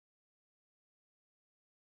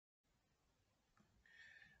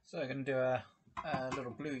So I'm going to do a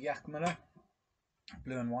little blue yak minnow,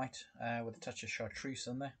 blue and white, with a touch of chartreuse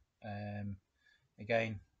on there.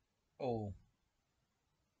 Again, all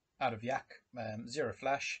out of yak, zero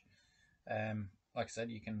flash. Like I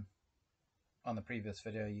said, you can, on the previous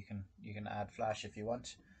video, you can add flash if you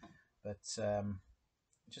want, but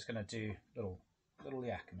just going to do little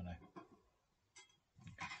yak minnow.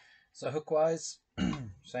 So hook wise,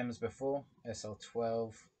 same as before,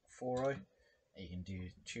 SL12 4-0. You can do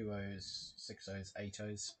 2-0s, 6-0s,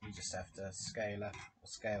 8-0s. You just have to scale up or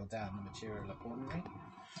scale down the material accordingly.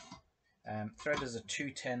 Thread is a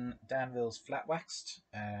 210 Danville's flat waxed,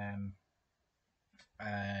 which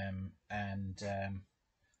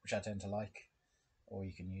I tend to like, or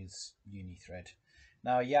you can use uni thread.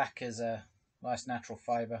 Now yak is a nice natural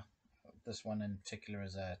fibre. This one in particular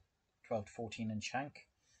is a 12 to 14 inch hank.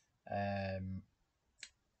 I'll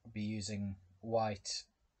be using white,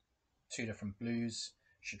 two different blues,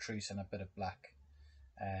 chartreuse and a bit of black.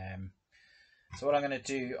 So what I'm going to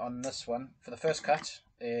do on this one for the first cut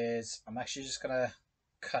is I'm actually just going to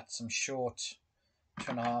cut some short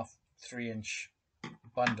 2.5 3-inch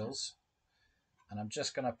bundles, and I'm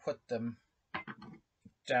just going to put them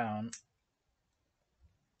down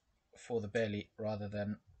for the belly rather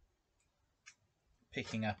than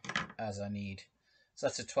picking up as I need. So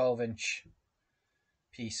that's a 12-inch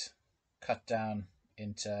piece cut down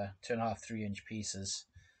into 2.5 3-inch pieces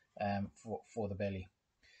for the belly.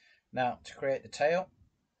 Now to create the tail,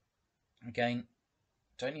 again,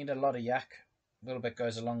 don't need a lot of yak. A little bit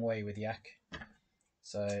goes a long way with yak.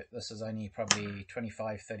 So this is only probably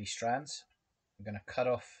 25-30 strands. I'm going to cut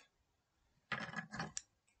off,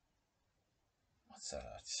 what's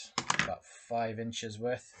that, about 5 inches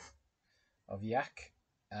worth of yak,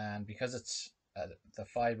 and because it's the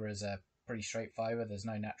fibre is a pretty straight fibre, there's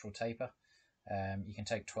no natural taper. You can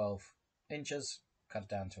take 12 inches, cut it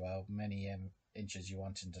down to how many inches you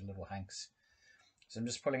want into little hanks. So I'm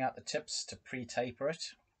just pulling out the tips to pre-taper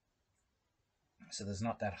it, so there's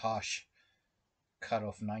not that harsh cut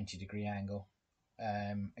off 90-degree angle.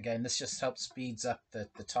 Again, this just helps speeds up the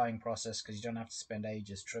tying process because you don't have to spend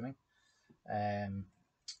ages trimming.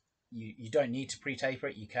 You don't need to pre-taper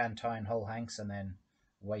it. You can tie in whole hanks and then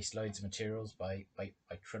waste loads of materials by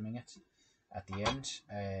trimming it at the end.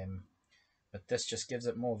 But this just gives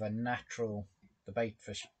it more of a natural, the bait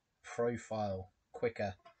fish profile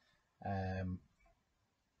quicker.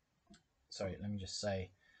 Sorry, let me just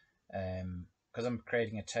say, because I'm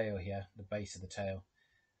creating a tail here, the base of the tail,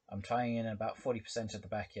 I'm tying in about 40% at the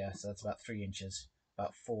back here, so that's about 3 inches,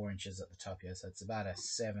 about 4 inches at the top here, so it's about a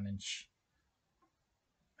 7-inch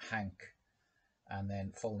hank, and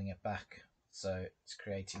then folding it back, so it's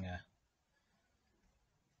creating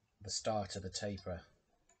the start of the taper.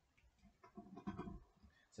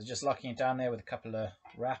 So just locking it down there with a couple of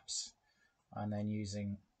wraps, and then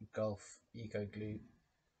using Gulf Eco Glue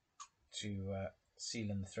to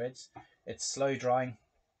seal in the threads. It's slow drying.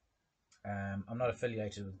 I'm not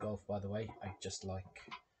affiliated with Gulf, by the way. I just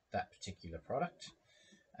like that particular product.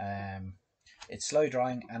 It's slow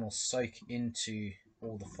drying and will soak into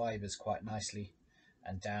all the fibers quite nicely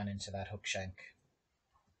and down into that hook shank,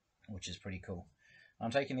 which is pretty cool.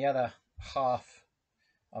 I'm taking the other half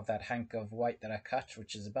of that hank of white that I cut,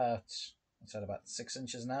 which is about, what's that, about 6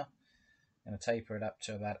 inches now. I'm going to taper it up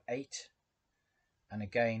to about 8. And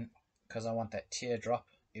again, because I want that teardrop,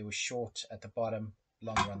 it was short at the bottom,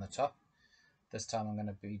 longer on the top. This time I'm going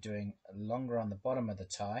to be doing longer on the bottom of the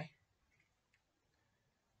tie,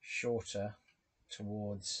 shorter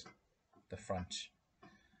towards the front.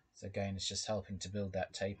 So again, it's just helping to build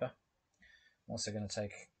that taper. I'm also going to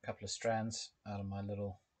take a couple of strands out of my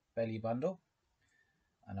little belly bundle,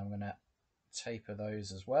 and I'm going to taper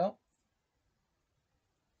those as well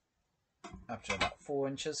up to about 4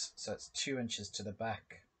 inches. So it's 2 inches to the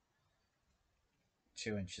back,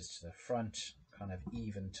 2 inches to the front, kind of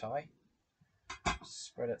even tie.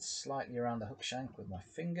 Spread it slightly around the hook shank with my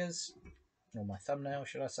fingers, or my thumbnail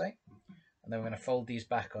should I say, and then we're going to fold these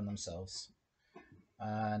back on themselves.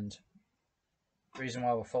 And the reason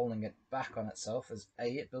why we're folding it back on itself is A,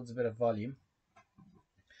 it builds a bit of volume,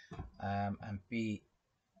 and B,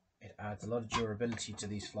 it adds a lot of durability to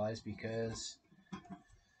these flies, because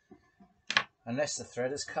unless the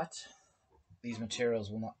thread is cut, these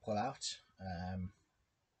materials will not pull out.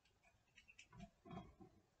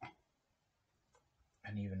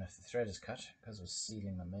 And even if the thread is cut, because we're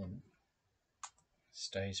sealing them in, it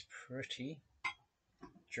stays pretty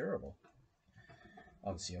durable.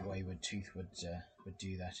 Obviously a wayward tooth would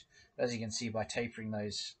do that. As you can see, by tapering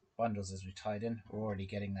those bundles as we tied in, we're already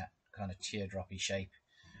getting that kind of teardroppy shape.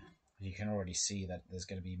 You can already see that there's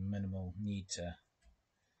going to be minimal need to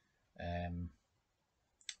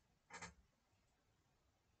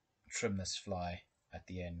trim this fly at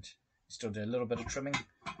the end. Still do a little bit of trimming,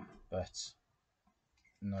 but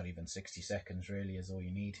not even 60 seconds really is all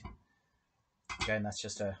you need. Again, that's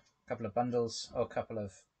just a couple of bundles or a couple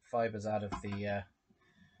of fibers out of the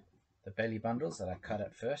belly bundles that I cut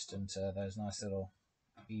at first into those nice little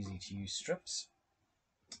easy to use strips.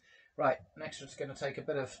 Right, next we're just going to take a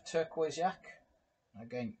bit of turquoise yak.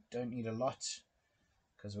 Again, don't need a lot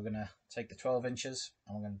because we're going to take the 12 inches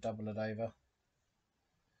and we're going to double it over.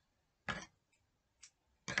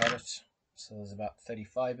 Cut it, so there's about 30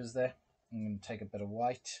 fibers there. I'm going to take a bit of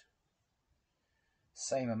white,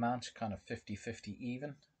 same amount, kind of 50-50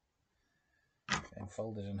 even, and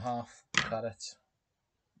fold it in half, cut it.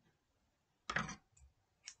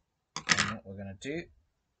 And what we're going to do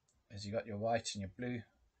is you got your white and your blue,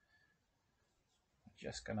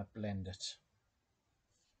 just going to blend it.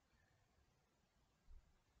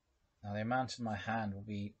 Now the amount in my hand will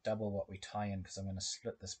be double what we tie in because I'm going to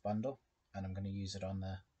split this bundle and I'm going to use it on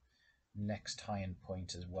the next tie-in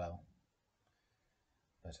point as well.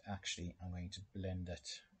 But actually I'm going to blend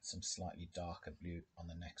it with some slightly darker blue on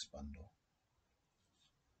the next bundle.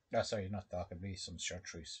 Oh, sorry, not darker blue, some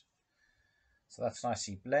chartreuse. So that's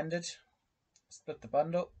nicely blended. Split the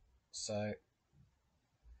bundle, so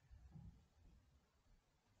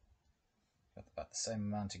got about the same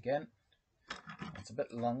amount again. It's a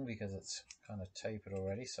bit long because it's kind of tapered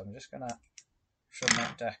already, so I'm just going to trim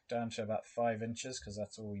that down to about 5 inches because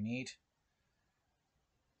that's all we need.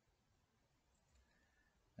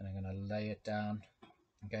 And I'm going to lay it down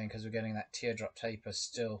again because we're getting that teardrop taper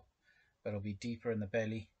still, but it'll be deeper in the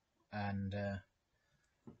belly and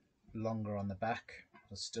longer on the back.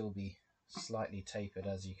 It'll still be slightly tapered,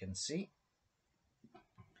 as you can see.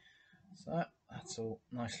 So that's all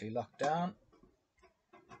nicely locked down.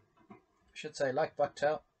 I should say, like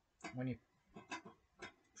bucktail, when you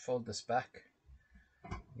fold this back,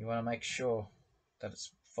 you want to make sure that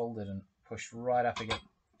it's folded and pushed right up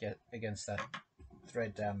against that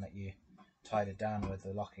thread down that you tied it down with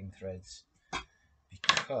the locking threads,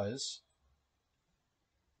 because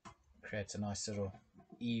it creates a nice little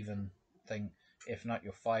even thing. If not,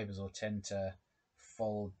 your fibers will tend to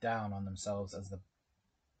fold down on themselves as the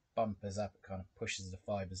bump is up. It kind of pushes the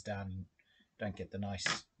fibers down and you don't get the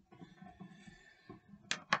nice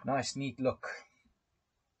neat look.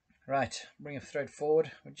 Right, bring a thread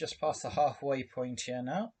forward. We're just past the halfway point here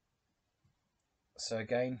now. So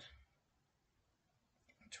again,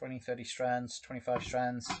 20, 30 strands, 25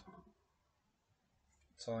 strands,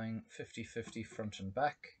 tying 50-50 front and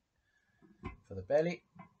back for the belly.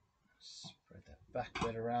 Spread that back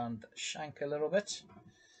bit around the shank a little bit.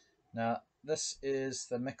 Now this is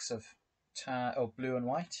the mix of blue and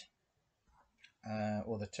white,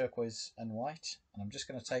 or the turquoise and white, and I'm just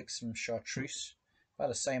going to take some chartreuse, about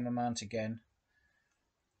the same amount again,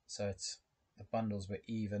 so it's the bundles were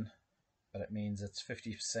even, but it means it's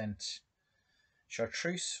 50%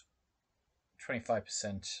 chartreuse,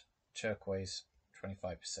 25% turquoise,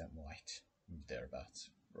 25% white, thereabouts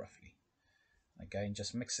roughly. Again,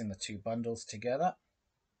 just mixing the two bundles together.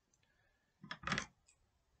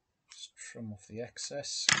 Just trim off the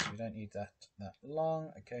excess because we don't need that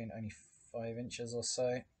long. Again, only 5 inches or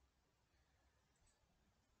so.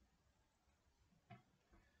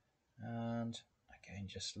 And again,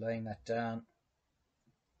 just laying that down,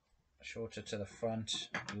 shorter to the front,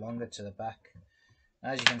 longer to the back.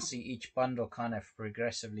 As you can see, each bundle kind of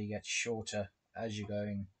progressively gets shorter as you're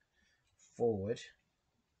going forward.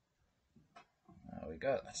 There we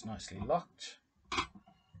go, that's nicely locked. I'm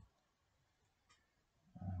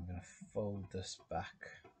going to fold this back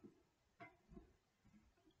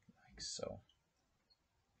like so.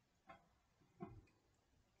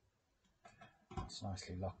 It's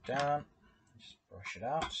nicely locked down. Just brush it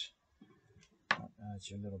out. Add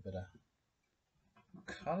you a little bit of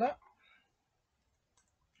colour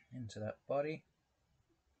into that body.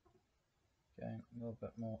 Again, a little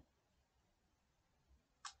bit more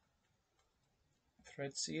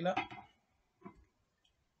thread sealer.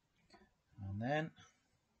 And then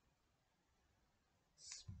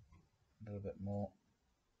a little bit more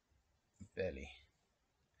belly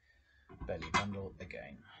bundle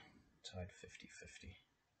again, tied 50-50.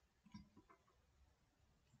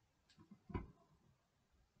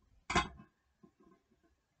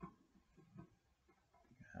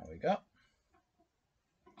 There we go.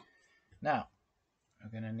 Now we're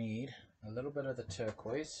going to need a little bit of the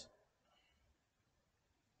turquoise.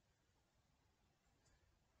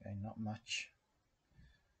 Okay, not much.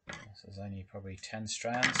 This is only probably 10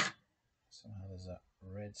 strands. Somehow there's a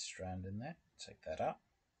red strand in there. Take that out.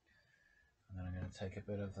 And then I'm going to take a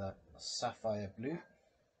bit of that sapphire blue. And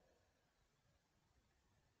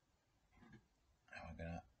we're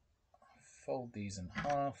going to fold these in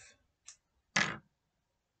half. So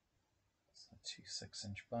 2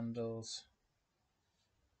 6-inch bundles.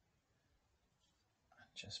 And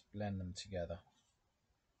just blend them together.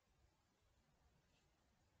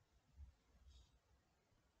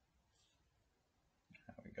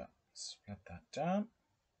 There we go. Split that down.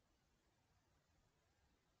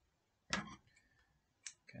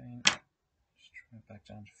 Again, just trim it back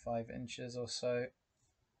down to 5 inches or so.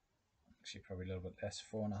 Actually, probably a little bit less,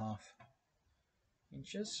 4.5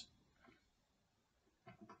 inches.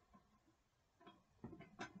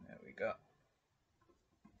 There we go.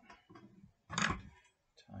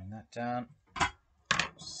 Tying that down.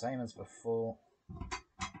 Same as before.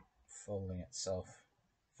 Folding it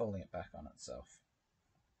back on itself.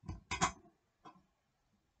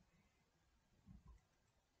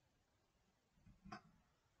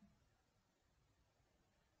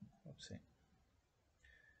 Oopsie.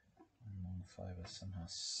 One long fibre somehow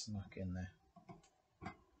snuck in there.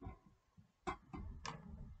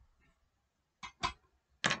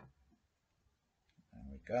 There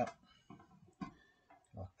we go.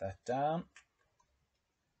 Lock that down.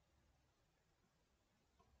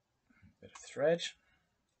 Bit of thread.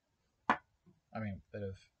 Bit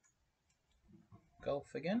of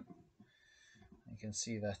gulf again. You can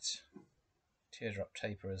see that teardrop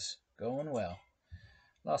taper is going well.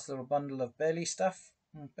 Last little bundle of belly stuff,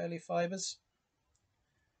 belly fibres.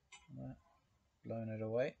 Blown it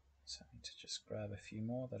away. So I need to just grab a few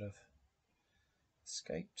more that have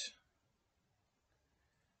escaped.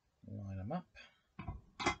 Line them up.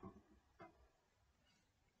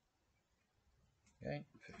 Again,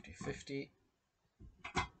 50-50.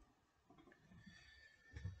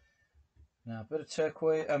 Now a bit of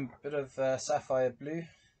turquoise, bit of sapphire blue,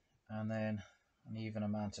 and then an even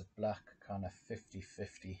amount of black, kind of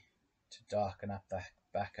 50-50, to darken up the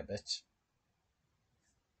back a bit.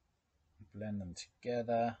 Blend them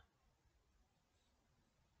together.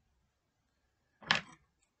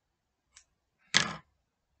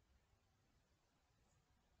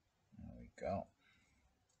 There we go.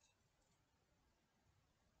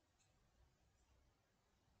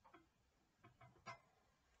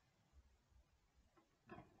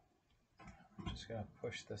 I'm just going to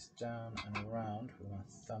push this down and around with my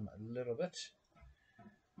thumb a little bit,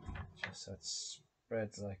 just so it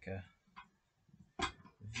spreads like a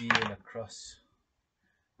veal across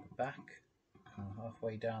the back, kind of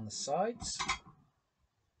halfway down the sides.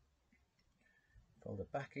 Fold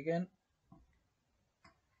it back again.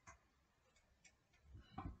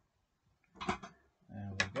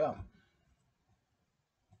 There we go.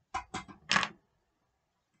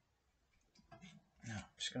 Now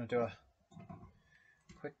I'm just going to do a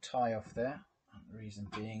quick tie off there. And the reason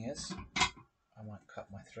being is I might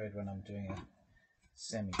cut my thread when I'm doing a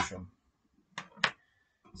semi-trim.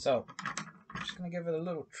 So I'm just going to give it a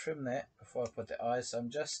little trim there before I put the eyes. So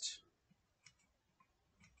I'm just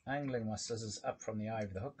angling my scissors up from the eye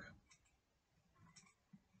of the hook.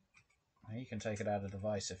 Now you can take it out of the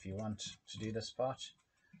vise if you want to do this part.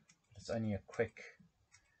 It's only a quick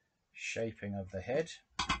shaping of the head.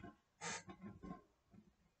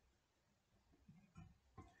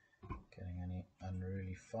 Getting any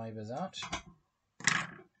unruly fibres out.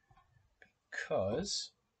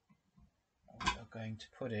 Because we are going to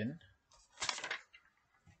put in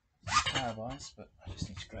tab eyes, but I just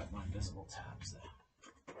need to grab my invisible tabs there.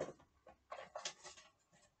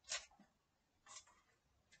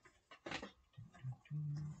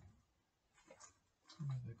 Where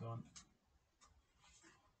have they gone?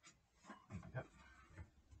 There we go.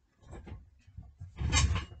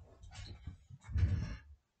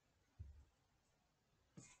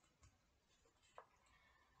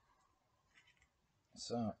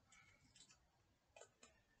 So,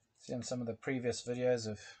 see in some of the previous videos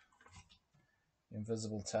of the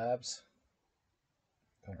invisible tabs,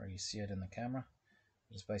 can't really see it in the camera.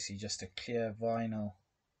 It's basically just a clear vinyl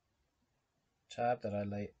tab that I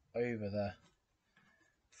lay over the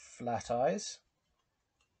flat eyes.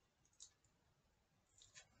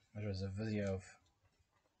 There is a video of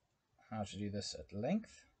how to do this at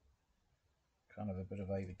length. Kind of a bit of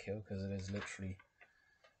overkill because it is literally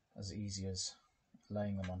as easy as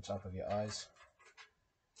laying them on top of your eyes,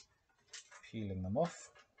 peeling them off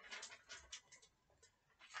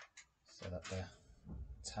so that the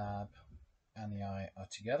tab and the eye are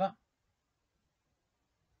together,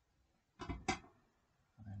 and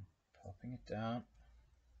then popping it down,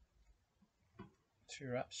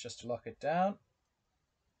 2 wraps just to lock it down.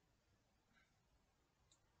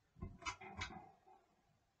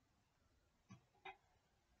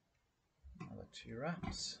 2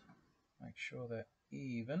 wraps. Make sure they're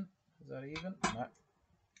even. Is that even? No.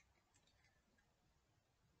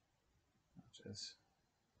 That is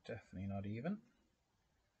definitely not even.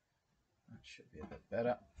 That should be a bit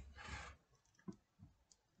better.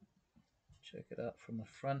 Check it out from the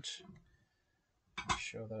front. Make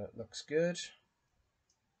sure that it looks good.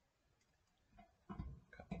 A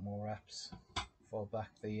couple more wraps. Fold back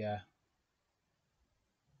the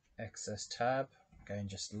excess tab. Again,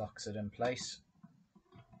 just locks it in place.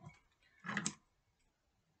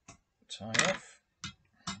 Tie off.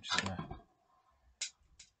 I'm just going to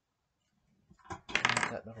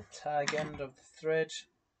add that little tag end of the thread.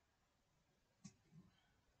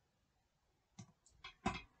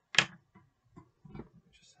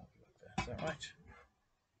 Just have a look there. Is that right?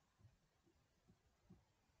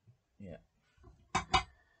 Yeah.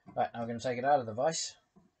 Right, now we're going to take it out of the vise.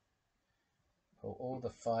 Pull all the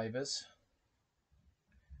fibres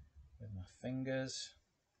with my fingers.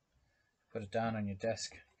 Put it down on your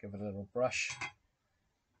desk. Give it a little brush.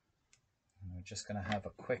 And we're just going to have a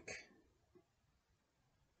quick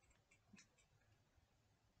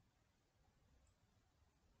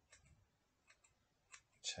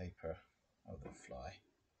taper of the fly.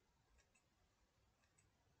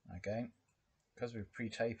 Again, because we've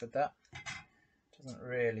pre-tapered that, it doesn't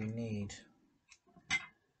really need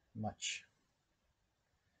much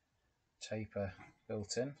taper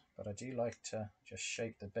built in, but I do like to just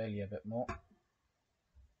shape the belly a bit more.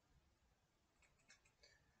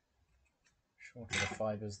 Shorter the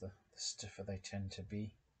fibres, the stiffer they tend to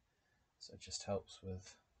be, so it just helps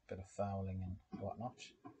with a bit of fouling and whatnot.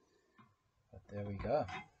 But there we go.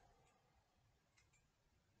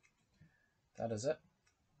 That is it.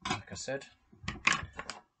 Like I said, a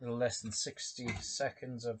little less than 60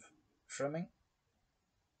 seconds of trimming.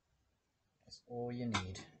 That's all you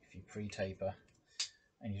need if you pre-taper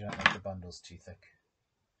and you don't make the bundles too thick.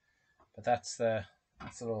 But that's the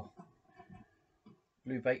little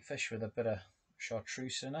blue baitfish with a bit of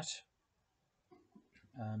chartreuse in it.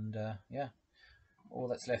 And yeah, all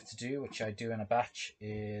that's left to do, which I do in a batch,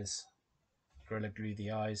 is Gorilla Glue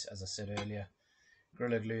the eyes, as I said earlier.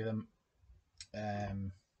 Gorilla Glue them,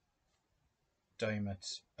 dome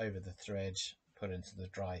it over the thread, put it into the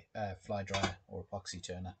fly dryer or epoxy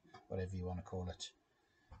turner, whatever you want to call it.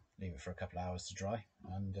 Leave it for a couple of hours to dry,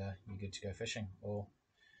 and you're good to go fishing. Or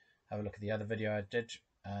have a look at the other video I did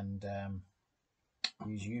and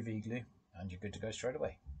use UV glue, and you're good to go straight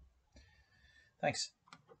away. Thanks.